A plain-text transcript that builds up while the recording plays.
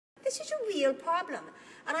This is a real problem.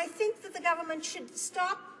 And I think that the government should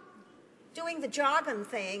stop doing the jargon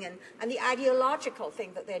thing and the ideological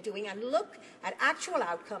thing that they're doing and look at actual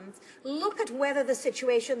outcomes, look at whether the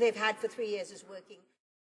situation they've had for 3 years is working.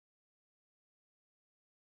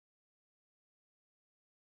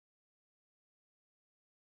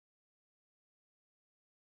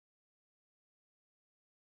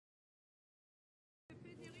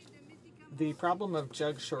 The problem of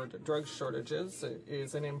drug shortages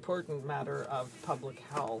is an important matter of public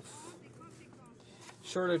health.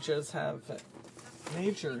 Shortages have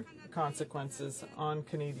major consequences on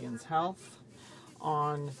Canadians' health,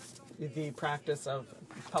 on the practice of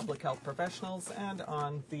public health professionals, and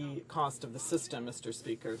on the cost of the system, Mr.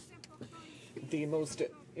 Speaker. The most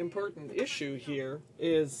important issue here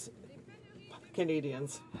is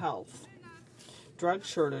Canadians' health. Drug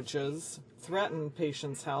shortages threaten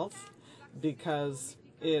patients' health because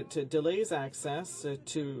it delays access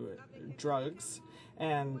to drugs,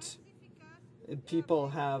 and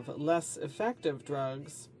people have less effective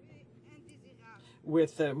drugs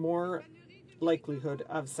with more likelihood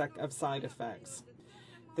of side effects.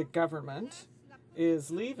 The government is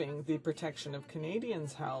leaving the protection of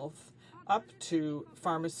Canadians' health up to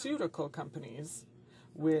pharmaceutical companies,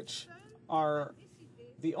 which are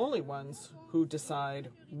the only ones who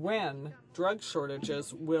decide when drug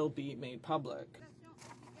shortages will be made public.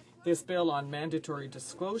 This bill on mandatory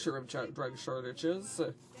disclosure of drug shortages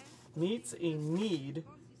meets a need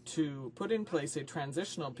to put in place a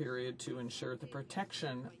transitional period to ensure the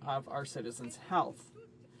protection of our citizens' health.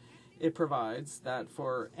 It provides that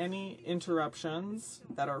for any interruptions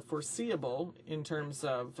that are foreseeable in terms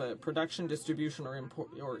of production, distribution,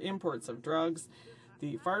 or imports of drugs,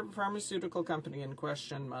 the pharmaceutical company in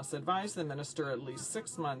question must advise the minister at least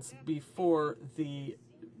 6 months before the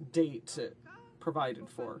date provided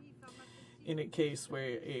for. In a case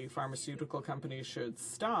where a pharmaceutical company should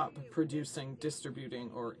stop producing, distributing,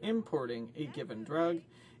 or importing a given drug,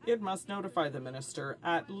 it must notify the minister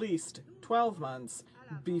at least 12 months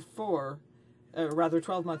before,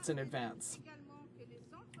 12 months in advance.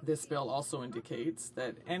 This bill also indicates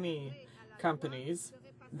that any companies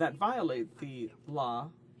that violate the law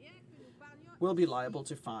will be liable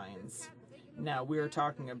to fines. Now, we are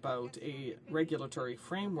talking about a regulatory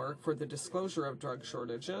framework for the disclosure of drug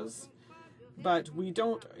shortages, but we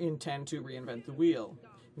don't intend to reinvent the wheel.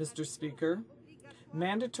 Mr. Speaker,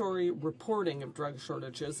 mandatory reporting of drug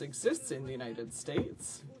shortages exists in the United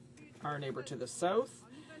States, our neighbor to the south,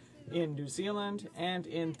 in New Zealand, and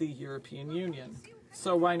in the European Union.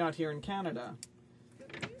 So why not here in Canada?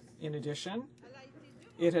 In addition,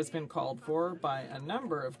 it has been called for by a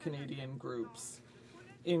number of Canadian groups,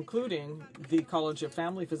 including the College of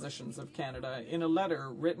Family Physicians of Canada, in a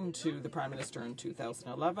letter written to the Prime Minister in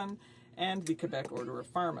 2011, and the Quebec Order of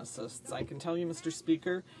Pharmacists. I can tell you, Mr.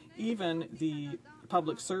 Speaker, even the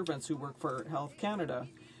public servants who work for Health Canada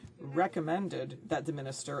recommended that the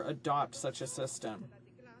minister adopt such a system.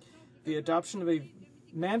 The adoption of a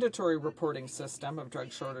mandatory reporting system of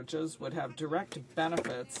drug shortages would have direct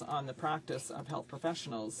benefits on the practice of health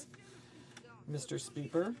professionals. Mr.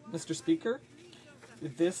 Speaker,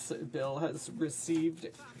 this bill has received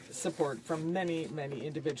support from many, many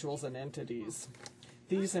individuals and entities.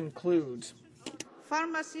 These include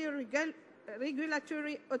pharmacy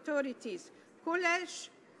regulatory authorities,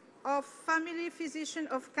 College of Family Physicians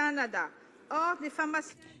of Canada, or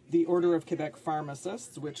the Order of Quebec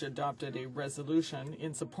Pharmacists, which adopted a resolution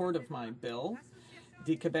in support of my bill,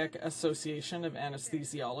 the Quebec Association of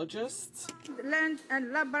Anesthesiologists, Land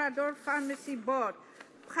and Labrador Pharmacy Board,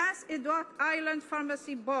 Prince Edward Island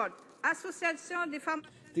Pharmacy Board, Association des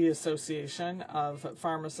the Association of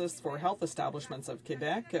Pharmacists for Health Establishments of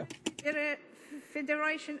Quebec,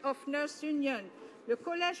 Federation of Nurse Union, le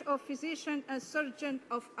Collège of Physicians and Surgeons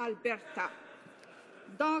of Alberta.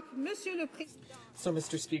 Donc, Monsieur le Président. So,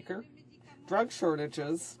 Mr. Speaker, drug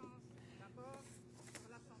shortages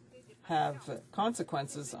have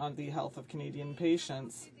consequences on the health of Canadian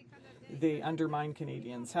patients. They undermine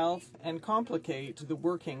Canadians' health and complicate the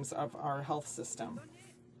workings of our health system.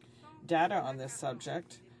 Data on this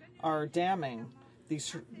subject are damning.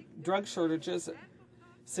 These drug shortages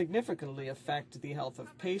significantly affect the health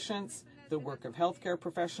of patients, the work of healthcare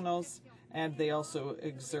professionals, and they also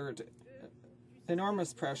exert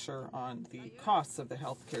enormous pressure on the costs of the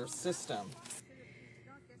healthcare system.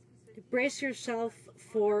 Brace yourself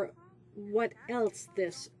for what else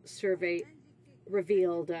this survey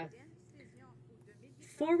revealed.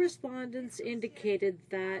 4 respondents indicated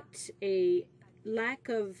that a lack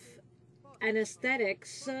of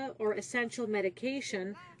anesthetics or essential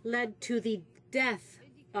medication led to the death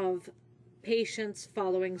of patients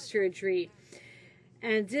following surgery.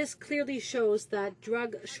 And this clearly shows that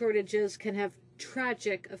drug shortages can have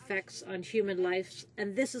tragic effects on human lives,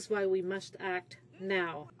 and this is why we must act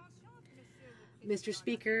now. Mr.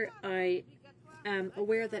 Speaker, I am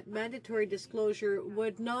aware that mandatory disclosure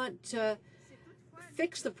would not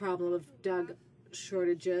fix the problem of drug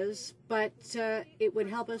shortages, but it would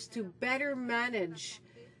help us to better manage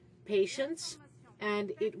patients,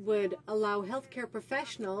 and it would allow healthcare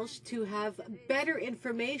professionals to have better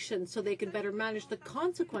information so they can better manage the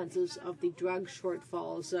consequences of the drug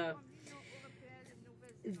shortfalls.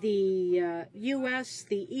 The US,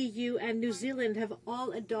 the EU, and New Zealand have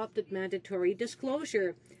all adopted mandatory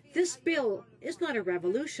disclosure. This bill is not a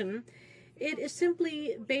revolution. It is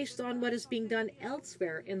simply based on what is being done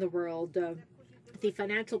elsewhere in the world. The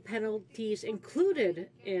financial penalties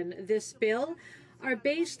included in this bill are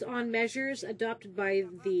based on measures adopted by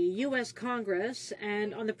the U.S. Congress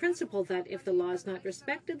and on the principle that if the law is not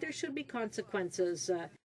respected, there should be consequences.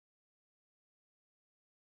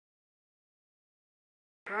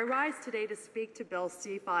 I rise today to speak to Bill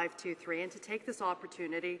C-523 and to take this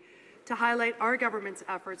opportunity to highlight our government's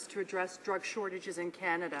efforts to address drug shortages in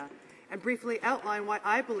Canada and briefly outline why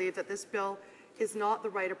I believe that this bill is not the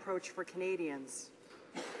right approach for Canadians.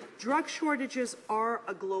 Drug shortages are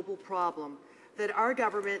a global problem that our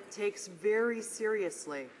government takes very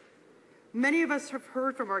seriously. Many of us have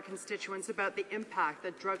heard from our constituents about the impact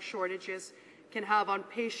that drug shortages can have on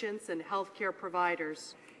patients and healthcare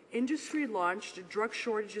providers. Industry launched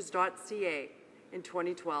drugshortages.ca in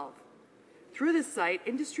 2012. Through this site,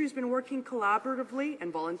 industry has been working collaboratively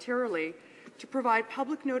and voluntarily to provide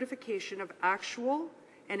public notification of actual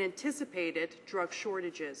and anticipated drug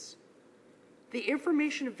shortages. The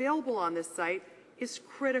information available on this site is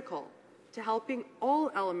critical to helping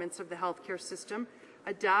all elements of the healthcare system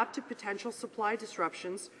adapt to potential supply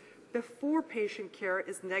disruptions before patient care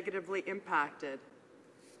is negatively impacted.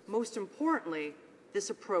 Most importantly, this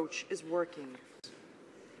approach is working.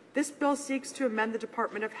 This bill seeks to amend the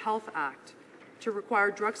Department of Health Act to require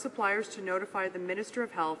drug suppliers to notify the Minister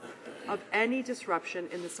of Health of any disruption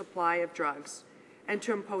in the supply of drugs and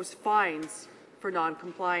to impose fines for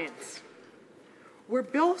non-compliance. Where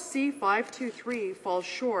Bill C-523 falls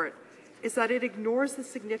short is that it ignores the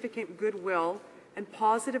significant goodwill and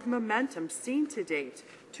positive momentum seen to date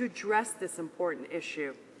to address this important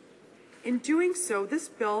issue. In doing so, this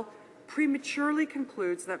bill prematurely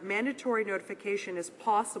concludes that mandatory notification is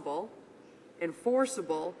possible,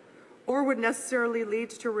 enforceable, or would necessarily lead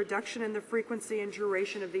to a reduction in the frequency and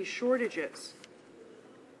duration of these shortages.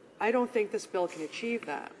 I don't think this bill can achieve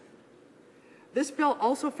that. This bill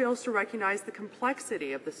also fails to recognize the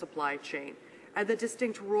complexity of the supply chain and the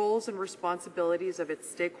distinct roles and responsibilities of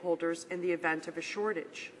its stakeholders in the event of a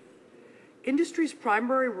shortage. Industry's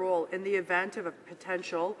primary role in the event of a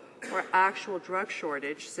potential or actual drug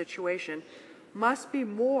shortage situation must be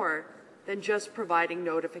more than just providing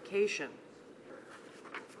notification.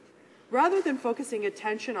 Rather than focusing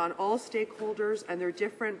attention on all stakeholders and their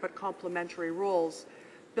different but complementary roles,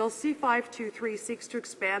 Bill C-523 seeks to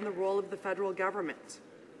expand the role of the federal government.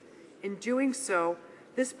 In doing so,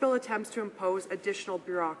 this bill attempts to impose additional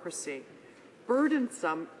bureaucracy,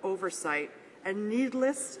 burdensome oversight, and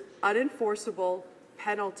needless, unenforceable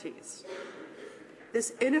penalties.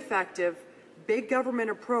 This ineffective, big government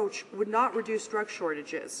approach would not reduce drug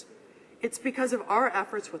shortages. It's because of our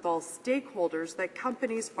efforts with all stakeholders that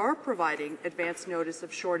companies are providing advance notice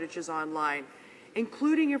of shortages online,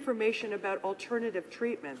 including information about alternative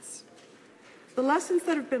treatments. The lessons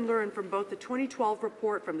that have been learned from both the 2012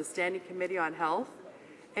 report from the Standing Committee on Health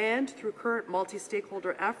and through current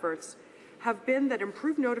multi-stakeholder efforts have been that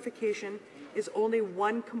improved notification is only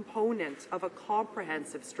one component of a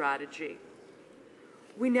comprehensive strategy.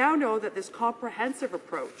 We now know that this comprehensive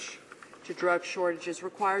approach to drug shortages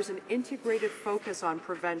requires an integrated focus on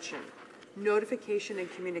prevention, notification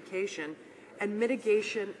and communication, and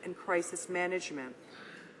mitigation and crisis management.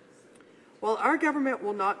 While our government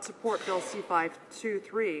will not support Bill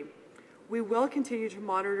C-523, we will continue to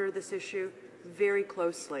monitor this issue very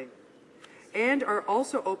closely and are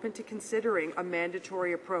also open to considering a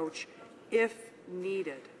mandatory approach if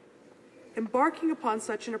needed. Embarking upon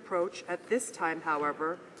such an approach at this time,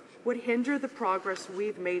 however, would hinder the progress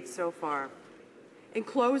we've made so far. In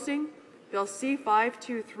closing, Bill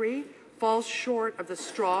C-523 falls short of the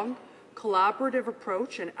strong, collaborative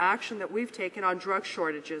approach and action that we've taken on drug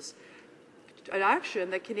shortages, an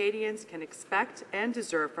action that Canadians can expect and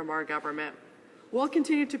deserve from our government. We'll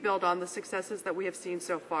continue to build on the successes that we have seen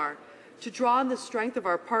so far, to draw on the strength of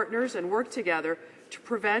our partners and work together to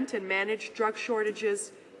prevent and manage drug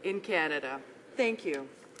shortages in Canada. Thank you.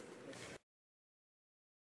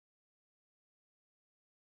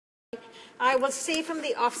 I will say from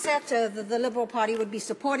the offset that the Liberal Party would be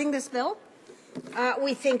supporting this bill.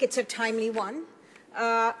 We think it's a timely one.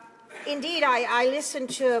 Indeed, I listened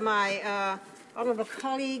to my honourable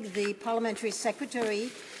colleague, the Parliamentary Secretary,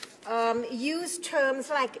 use terms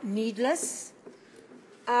like needless.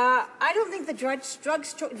 I don't think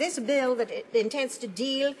this bill that it intends to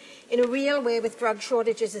deal in a real way with drug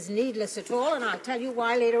shortages is needless at all, and I'll tell you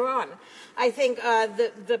why later on. I think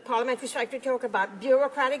the Parliamentary Secretary talked about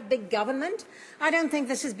bureaucratic big government. I don't think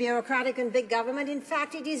this is bureaucratic and big government. In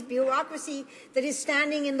fact, it is bureaucracy that is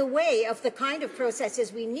standing in the way of the kind of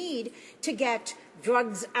processes we need to get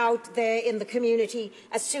drugs out there in the community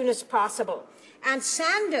as soon as possible. And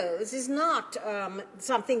Sandoz is not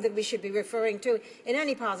something that we should be referring to in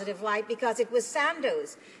any positive light, because it was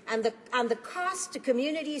Sandoz and the cost to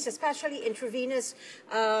communities, especially intravenous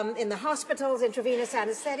in the hospitals, intravenous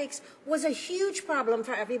anesthetics, was a huge problem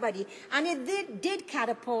for everybody. And it did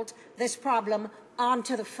catapult this problem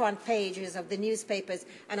onto the front pages of the newspapers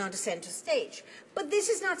and onto centre stage. But this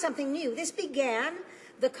is not something new. This began,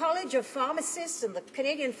 the College of Pharmacists and the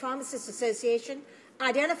Canadian Pharmacists Association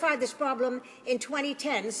identified this problem in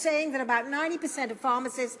 2010, saying that about 90% of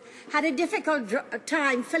pharmacists had a difficult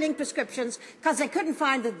time filling prescriptions because they couldn't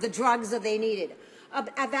find the drugs that they needed.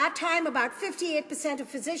 At that time, about 58% of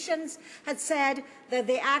physicians had said that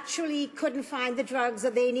they actually couldn't find the drugs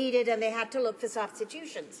that they needed and they had to look for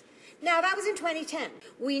substitutions. Now, that was in 2010.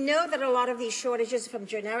 We know that a lot of these shortages are from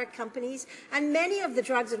generic companies, and many of the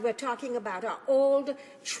drugs that we're talking about are old,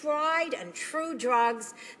 tried and true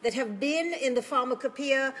drugs that have been in the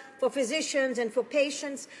pharmacopoeia for physicians and for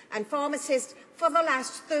patients and pharmacists for the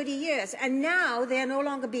last 30 years. And now they're no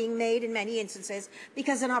longer being made in many instances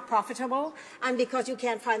because they're not profitable and because you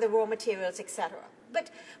can't find the raw materials, etc. But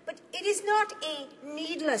it is not a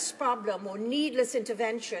needless problem or needless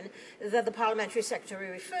intervention that the Parliamentary Secretary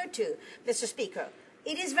referred to, Mr. Speaker.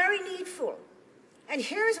 It is very needful. And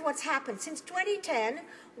here's what's happened. Since 2010,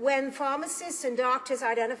 when pharmacists and doctors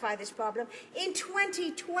identified this problem, in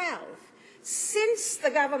 2012, since the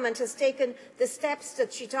government has taken the steps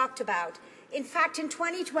that she talked about, in fact, in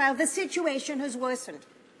 2012, the situation has worsened.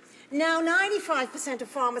 Now, 95% of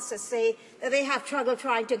pharmacists say that they have trouble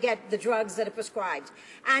trying to get the drugs that are prescribed.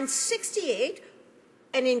 And 68,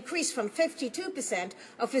 an increase from 52%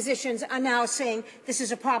 of physicians are now saying this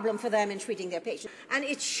is a problem for them in treating their patients. And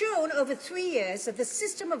it's shown over 3 years that the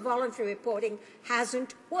system of voluntary reporting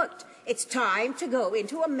hasn't worked. It's time to go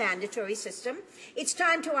into a mandatory system. It's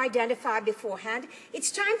time to identify beforehand. It's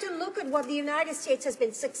time to look at what the United States has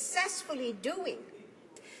been successfully doing.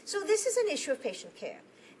 So this is an issue of patient care.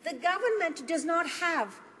 The government does not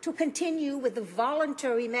have to continue with the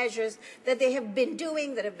voluntary measures that they have been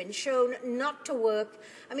doing, that have been shown not to work.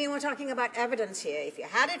 I mean, we're talking about evidence here. If you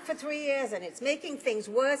had it for 3 years and it's making things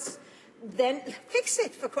worse, then fix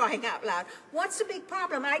it, for crying out loud. What's the big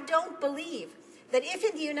problem? I don't believe that if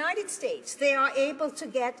in the United States they are able to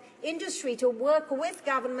get industry to work with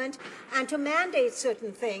government and to mandate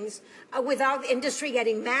certain things without industry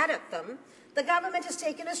getting mad at them, the government has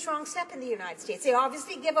taken a strong step in the United States. They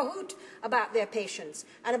obviously give a hoot about their patients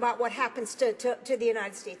and about what happens to the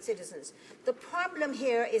United States citizens. The problem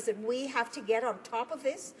here is that we have to get on top of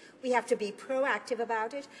this. We have to be proactive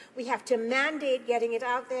about it. We have to mandate getting it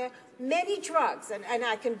out there. Many drugs, and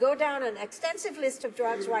I can go down an extensive list of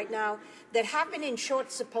drugs right now that have been in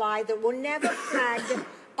short supply that were never flagged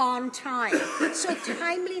on time. So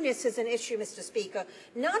timeliness is an issue, Mr. Speaker,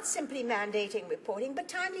 not simply mandating reporting, but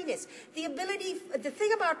timeliness. The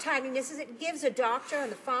thing about timeliness is it gives a doctor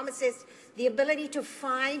and the pharmacist the ability to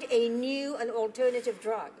find a new and alternative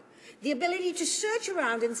drug, the ability to search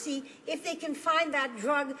around and see if they can find that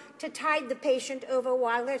drug to tide the patient over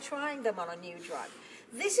while they're trying them on a new drug.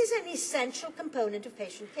 This is an essential component of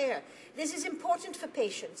patient care. This is important for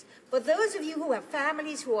patients. For those of you who have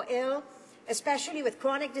families who are ill, especially with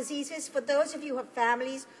chronic diseases, for those of you who have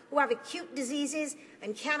families who have acute diseases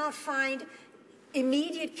and cannot find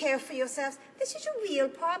immediate care for yourselves, this is a real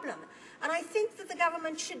problem. And I think that the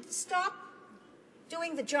government should stop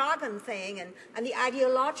doing the jargon thing and the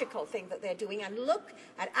ideological thing that they're doing and look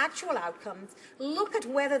at actual outcomes, look at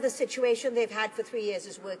whether the situation they've had for 3 years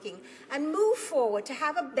is working, and move forward to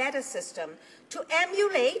have a better system to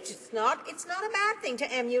emulate. It's not a bad thing to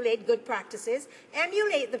emulate good practices,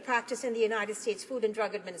 emulate the practice in the United States Food and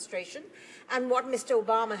Drug Administration and what Mr.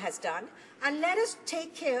 Obama has done, and let us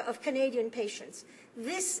take care of Canadian patients.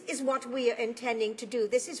 This is what we are intending to do.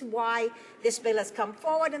 This is why this bill has come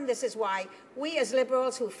forward, and this is why we as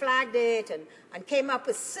Liberals who flagged it and came up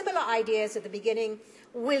with similar ideas at the beginning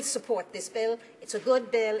will support this bill. It's a good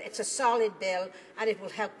bill, it's a solid bill, and it will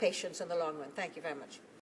help patients in the long run. Thank you very much.